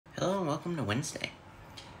welcome to Wednesday.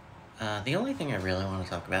 The only thing I really want to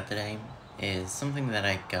talk about today is something that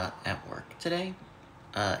I got at work today.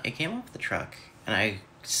 It came off the truck, and I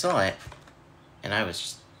saw it, and I was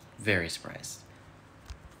just very surprised.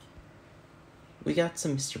 We got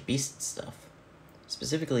some Mr. Beast stuff,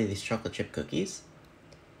 specifically these chocolate chip cookies,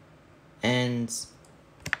 and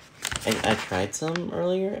I tried some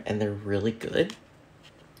earlier, and they're really good.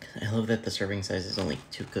 I love that the serving size is only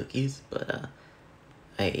 2 cookies, but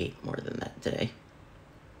I ate more than that today.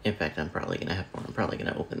 In fact, I'm probably gonna have more. I'm probably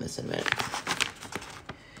gonna open this in a minute.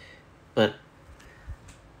 But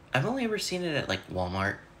I've only ever seen it at like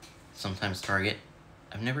Walmart, sometimes Target.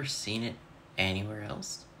 I've never seen it anywhere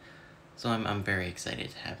else. So I'm very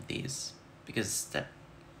excited to have these because that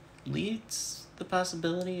leads the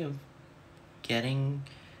possibility of getting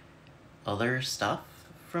other stuff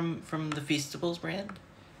from the Feastables brand,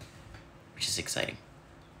 which is exciting.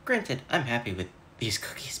 Granted, I'm happy with these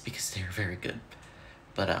cookies because they're very good,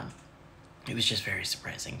 but it was just very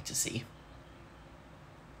surprising to see.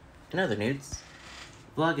 In other news,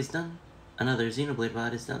 vlog is done. Another Xenoblade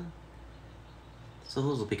VOD is done. So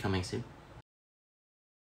those will be coming soon.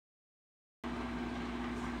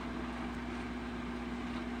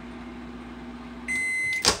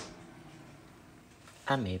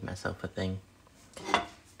 I made myself a thing.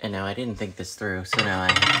 And now I didn't think this through, so now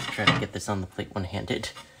I have to try to get this on the plate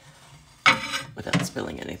one-handed without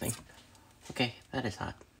spilling anything. Okay, that is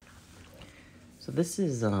hot. So this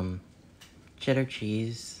is cheddar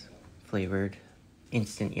cheese flavored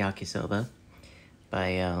instant yakisoba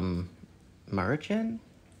by Maruchan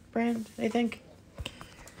brand, I think.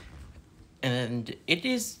 And it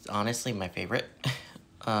is honestly my favorite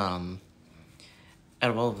out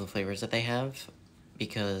of all of the flavors that they have,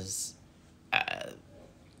 because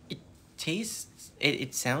it tastes,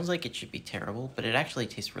 it sounds like it should be terrible, but it actually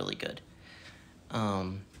tastes really good.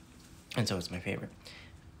 And so it's my favorite.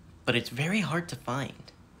 But it's very hard to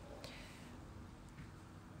find.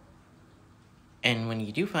 And when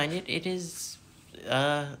you do find it, it is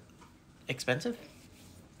expensive.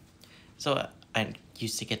 So I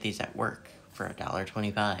used to get these at work for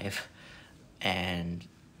 $1.25, and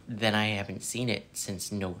then I haven't seen it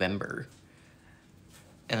since November.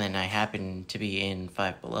 And then I happened to be in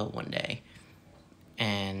Five Below one day,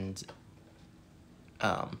 and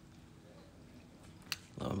lo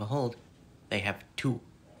and behold, they have 2.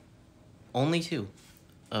 Only 2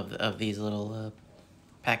 of these little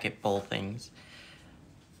packet bowl things,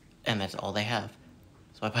 and that's all they have.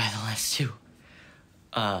 So I buy the last 2.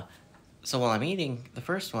 So while I'm eating the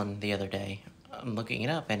first one the other day, I'm looking it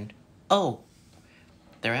up, and oh,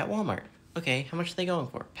 they're at Walmart. Okay, how much are they going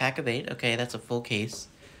for? Pack of 8. Okay, that's a full case.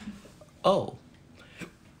 Oh,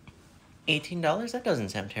 $18? That doesn't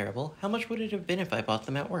sound terrible. How much would it have been if I bought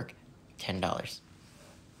them at work? $10.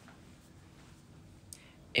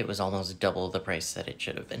 It was almost double the price that it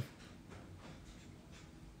should have been.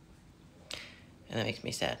 And that makes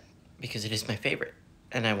me sad, because it is my favorite,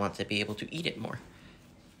 and I want to be able to eat it more.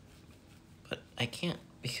 But I can't,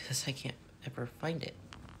 because I can't ever find it.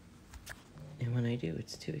 And when I do,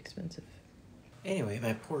 it's too expensive. Anyway,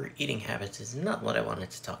 my poor eating habits is not what I wanted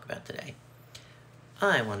to talk about today.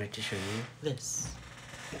 I wanted to show you this.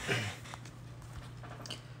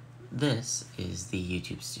 This is the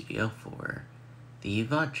YouTube studio for the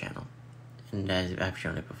VOD channel. And as I've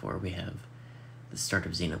shown it before, we have the start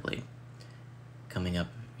of Xenoblade coming up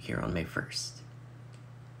here on May 1st.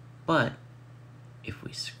 But if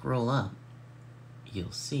we scroll up,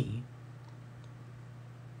 you'll see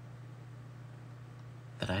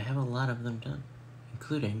that I have a lot of them done,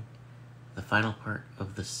 including the final part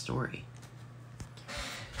of the story.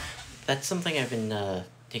 That's something I've been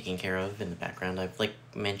taking care of in the background. I've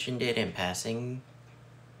mentioned it in passing,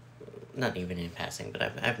 not even in passing, but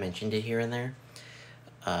I've mentioned it here and there.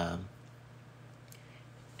 And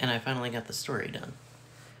I finally got the story done,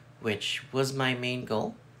 which was my main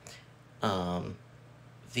goal.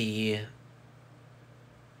 The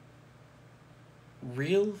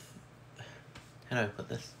real, how do I put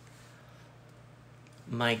this?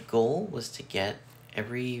 My goal was to get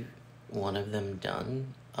every one of them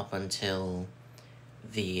done up until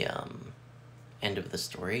the end of the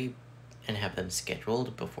story and have them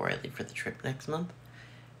scheduled before I leave for the trip next month.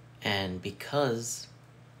 And because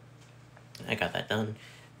I got that done,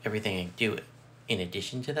 everything I do in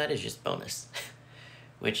addition to that is just bonus.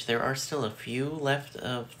 Which there are still a few left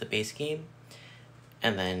of the base game,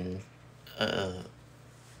 and then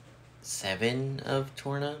 7 of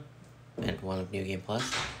Torna, and 1 of New Game Plus.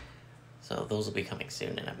 So those will be coming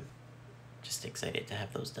soon, and I'm just excited to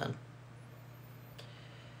have those done.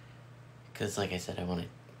 Because like I said,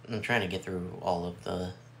 I'm trying to get through all of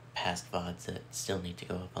the past VODs that still need to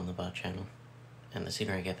go up on the VOD channel. And the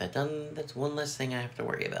sooner I get that done, that's one less thing I have to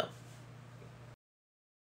worry about.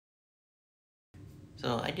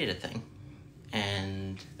 So I did a thing,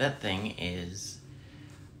 and that thing is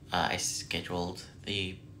I scheduled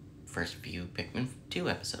the first few Pikmin 2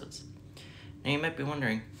 episodes. Now you might be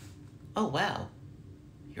wondering, oh wow,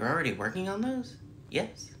 you're already working on those?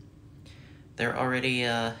 Yes. They're already,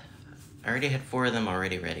 I already had 4 of them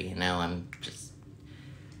already ready, and now I'm just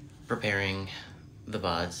preparing the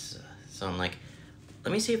VODs. So I'm like,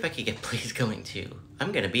 let me see if I can get plays going too.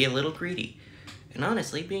 I'm gonna be a little greedy. And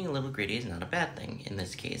honestly, being a little greedy is not a bad thing in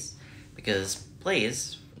this case, because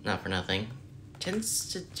plays, not for nothing,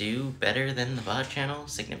 tends to do better than the VOD channel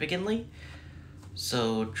significantly.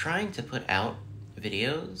 So trying to put out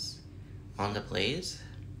videos on the plays,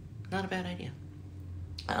 not a bad idea.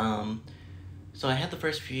 So I had the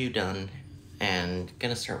first few done, and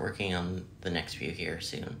gonna start working on the next few here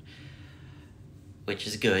soon. Which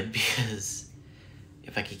is good, because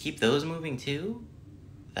if I could keep those moving too,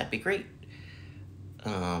 that'd be great.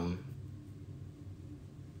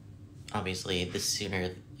 Obviously, the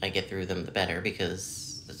sooner I get through them, the better,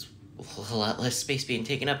 because there's a lot less space being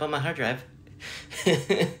taken up on my hard drive.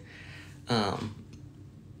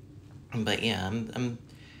 But yeah, I'm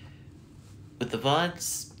with the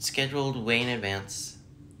VODs scheduled way in advance,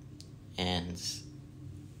 and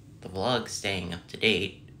the vlog staying up to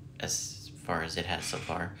date as far as it has so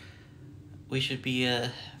far. We should be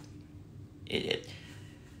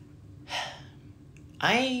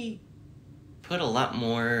I put a lot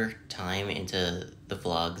more time into the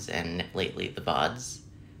vlogs and lately the VODs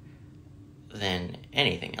than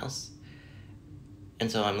anything else. And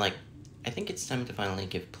so I'm like, I think it's time to finally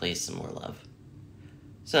give plays some more love.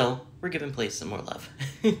 So, we're giving plays some more love.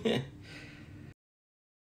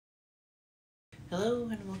 Hello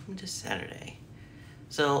and welcome to Saturday.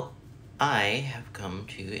 So, I have come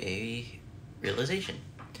to a realization.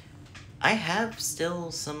 I have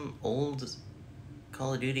still some old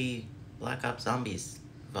Call of Duty Black Ops Zombies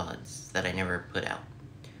VODs that I never put out.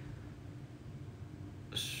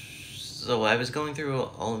 So I was going through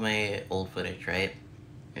all of my old footage, right?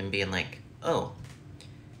 And being like, oh,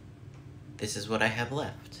 this is what I have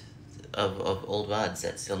left of old VODs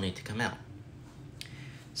that still need to come out.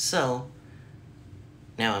 So,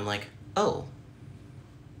 now I'm like, oh,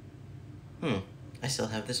 I still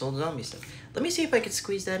have this old zombie stuff. Let me see if I could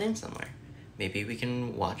squeeze that in somewhere. Maybe we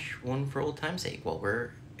can watch one for old time's sake while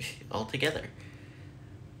we're all together.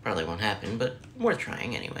 Probably won't happen, but worth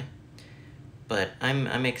trying anyway. But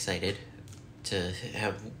I'm excited to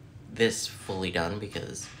have this fully done,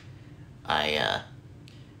 because I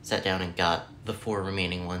sat down and got the 4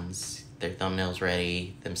 remaining ones, their thumbnails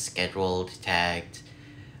ready, them scheduled, tagged,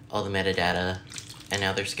 all the metadata, and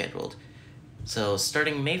now they're scheduled. So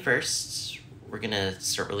starting May 1st, we're gonna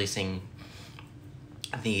start releasing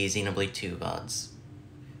the Xenoblade 2 VODs,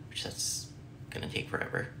 which that's gonna take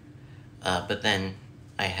forever. But then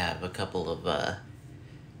I have a couple of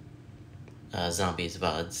Zombies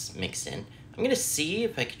VODs mixed in. I'm gonna see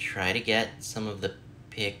if I could try to get some of the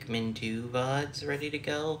Pikmin 2 VODs ready to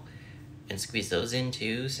go and squeeze those in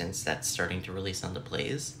too, since that's starting to release on the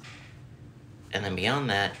plays. And then beyond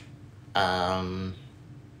that,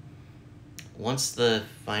 once the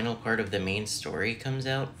final part of the main story comes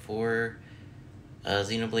out for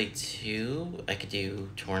Xenoblade 2, I could do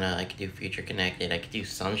Torna, I could do Future Connected, I could do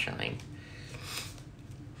Sunshine.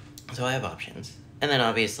 So I have options. And then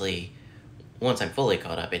obviously, once I'm fully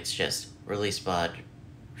caught up, it's just release VOD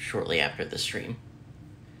shortly after the stream.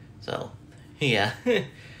 So, yeah.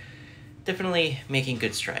 Definitely making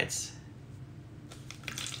good strides.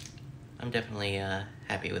 I'm definitely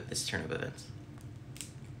happy with this turn of events.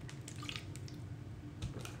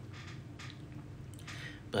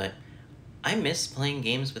 But I miss playing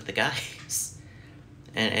games with the guys.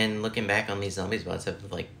 And looking back on these Zombies VODs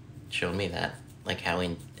have like shown me that, like how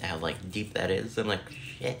like deep that is. I'm like,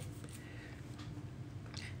 shit.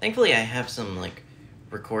 Thankfully I have some like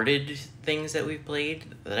recorded things that we've played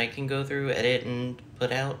that I can go through, edit, and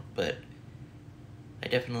put out, but I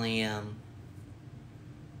definitely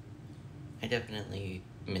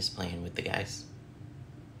miss playing with the guys.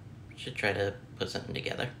 Should try to put something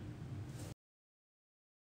together.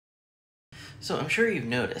 So I'm sure you've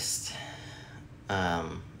noticed,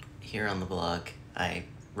 here on the vlog, I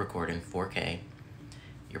record in 4K.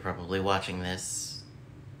 You're probably watching this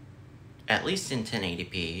at least in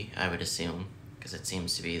 1080p, I would assume, because it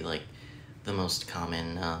seems to be like the most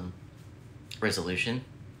common resolution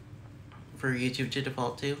for YouTube to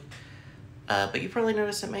default to. But you probably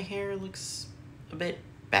noticed that my hair looks a bit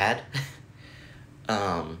bad.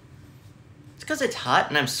 It's because it's hot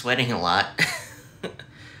and I'm sweating a lot.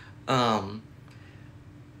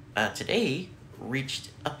 Today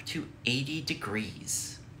reached up to 80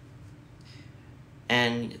 degrees.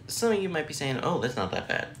 And some of you might be saying, oh, that's not that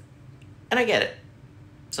bad. And I get it.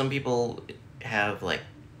 Some people have, like,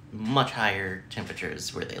 much higher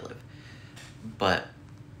temperatures where they live. But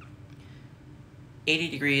 80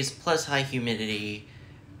 degrees plus high humidity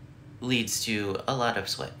leads to a lot of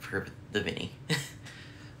sweat for the Vinny.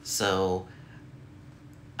 So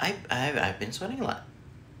I've been sweating a lot.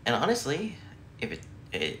 And honestly, if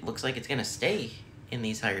it looks like it's gonna stay in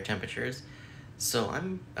these higher temperatures, so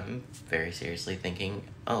I'm very seriously thinking,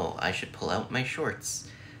 oh, I should pull out my shorts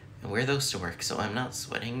and wear those to work so I'm not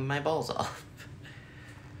sweating my balls off.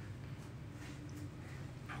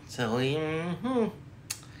 So,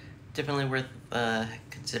 definitely worth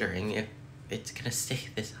considering if it's gonna stay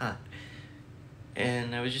this hot.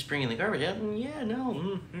 And I was just bringing the garbage out, and yeah,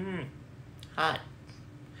 no, hot.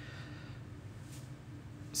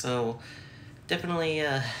 So, definitely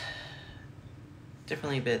a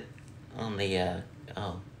bit on the,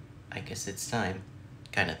 oh, I guess it's time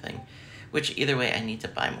kind of thing. Which, either way, I need to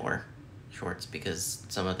buy more shorts because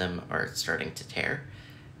some of them are starting to tear,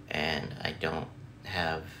 and I don't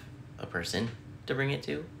have a person to bring it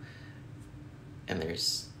to, and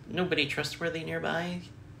there's nobody trustworthy nearby,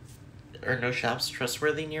 or no shops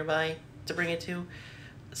trustworthy nearby to bring it to,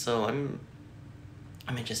 so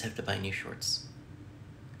I might just have to buy new shorts.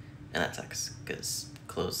 And that sucks, because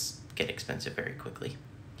clothes get expensive very quickly.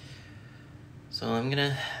 So I'm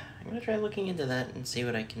gonna try looking into that and see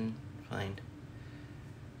what I can find.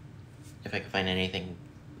 If I can find anything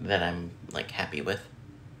that I'm, like, happy with.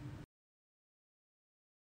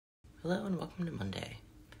 Hello and welcome to Monday.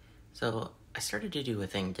 So, I started to do a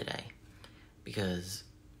thing today, because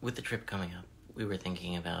with the trip coming up, we were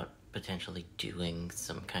thinking about potentially doing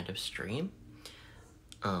some kind of stream.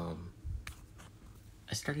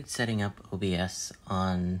 I started setting up OBS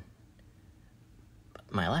on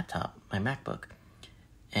my laptop, my MacBook,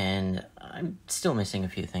 and I'm still missing a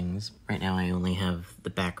few things. Right now I only have the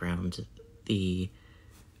background, the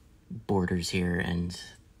borders here, and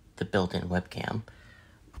the built-in webcam,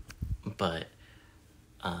 but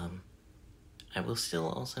I will still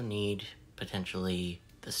also need potentially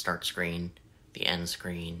the start screen, the end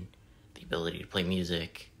screen, the ability to play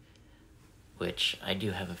music, which I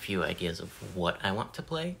do have a few ideas of what I want to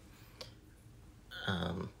play,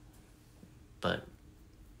 but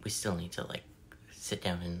we still need to, like, sit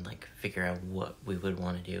down and, like, figure out what we would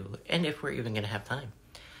want to do, and if we're even going to have time.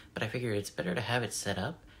 But I figure it's better to have it set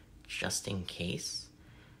up just in case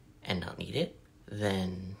and not need it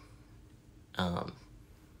than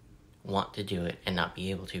want to do it and not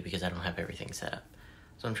be able to because I don't have everything set up.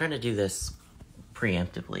 So I'm trying to do this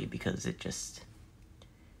preemptively because it just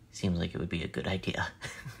seems like it would be a good idea.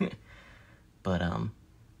 But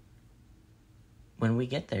when we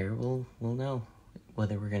get there, we'll know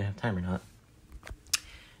whether we're gonna have time or not.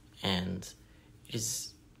 And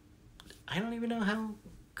I don't even know how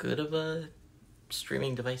good of a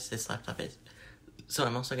streaming device this laptop is. So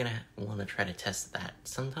I'm also gonna want to try to test that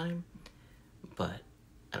sometime, but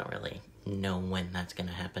I don't really know when that's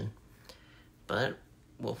gonna happen. But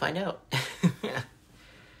we'll find out.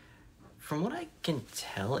 From what I can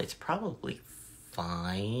tell, it's probably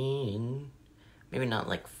fine. Maybe not,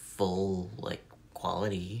 like, full, like,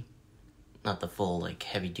 quality. Not the full, like,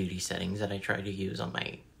 heavy-duty settings that I try to use on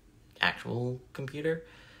my actual computer.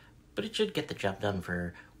 But it should get the job done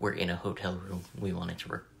for we're in a hotel room. We wanted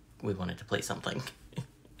to play something.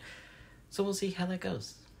 So we'll see how that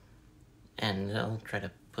goes. And I'll try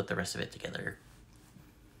to put the rest of it together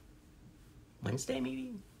Wednesday,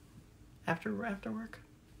 maybe? After work?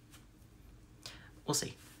 We'll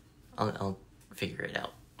see. I'll figure it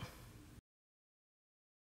out.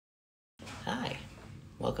 Hi.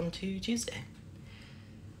 Welcome to Tuesday.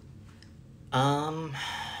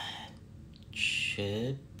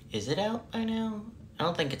 Is it out by now? I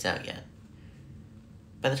don't think it's out yet.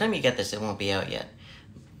 By the time you get this, it won't be out yet.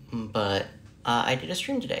 But I did a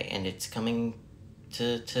stream today, and it's coming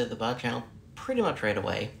to the bot channel pretty much right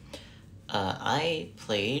away. I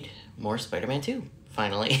played more Spider-Man 2,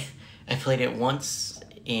 finally. I played it once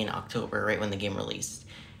in October, right when the game released,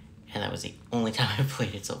 and that was the only time I've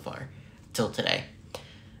played it so far, till today.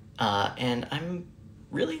 And I'm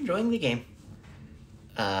really enjoying the game.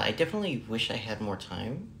 I definitely wish I had more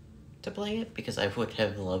time to play it, because I would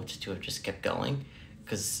have loved to have just kept going,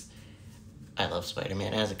 because I love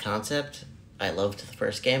Spider-Man as a concept. I loved the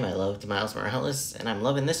first game, I loved Miles Morales, and I'm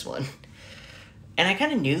loving this one. And I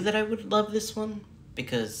kind of knew that I would love this one,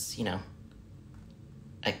 because, you know,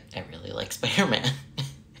 I really like Spider-Man.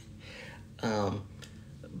 Um,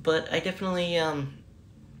 but it definitely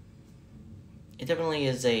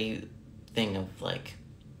is a thing of like,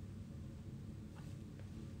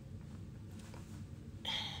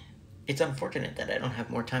 it's unfortunate that I don't have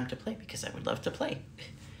more time to play because I would love to play.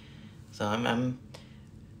 So I'm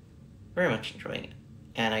very much enjoying it.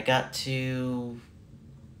 And I got to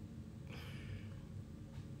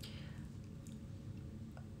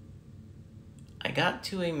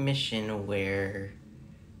a mission where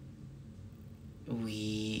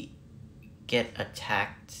we get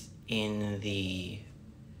attacked in the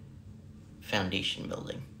Foundation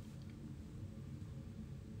building.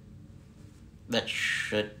 That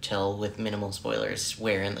should tell with minimal spoilers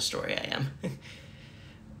where in the story I am.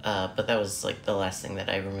 But that was like the last thing that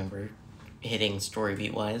I remember hitting story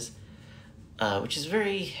beat wise, which is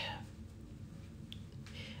very.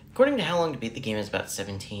 According to how long to beat the game is about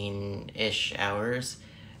 17-ish hours,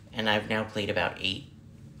 and I've now played about 8,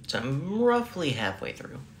 so I'm roughly halfway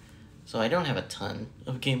through. So I don't have a ton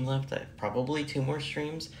of game left. I have probably 2 more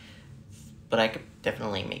streams, but I could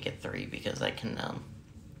definitely make it 3 because I can.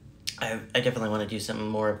 I definitely want to do some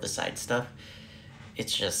more of the side stuff.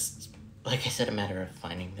 It's just, like I said, a matter of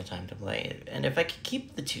finding the time to play it. And if I could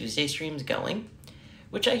keep the Tuesday streams going,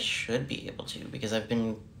 which I should be able to because I've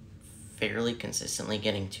been fairly consistently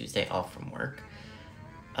getting Tuesday off from work,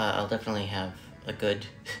 I'll definitely have a good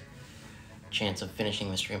chance of finishing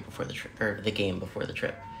the stream before the trip, or the game before the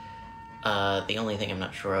trip. The only thing I'm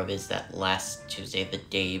not sure of is that last Tuesday, the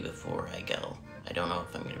day before I go. I don't know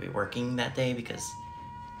if I'm going to be working that day because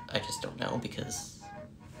I just don't know, because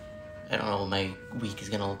I don't know what my week is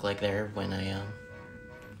going to look like there when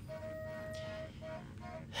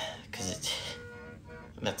because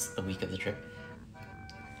that's the week of the trip.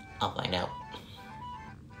 I'll find out.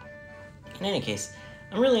 In any case,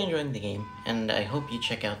 I'm really enjoying the game, and I hope you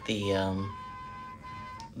check out the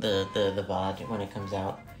VOD when it comes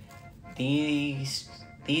out. These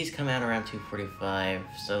come out around 2:45,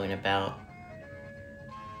 so in about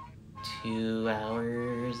 2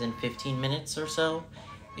 hours and 15 minutes or so,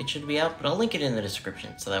 it should be out. But I'll link it in the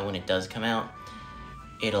description so that when it does come out,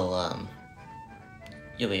 it'll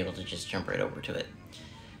you'll be able to just jump right over to it.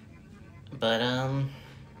 But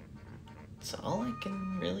that's all I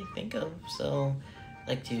can really think of. So I'd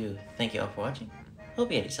like to thank you all for watching. Hope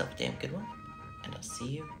you had yourself a damn good one, and I'll see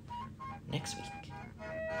you next week.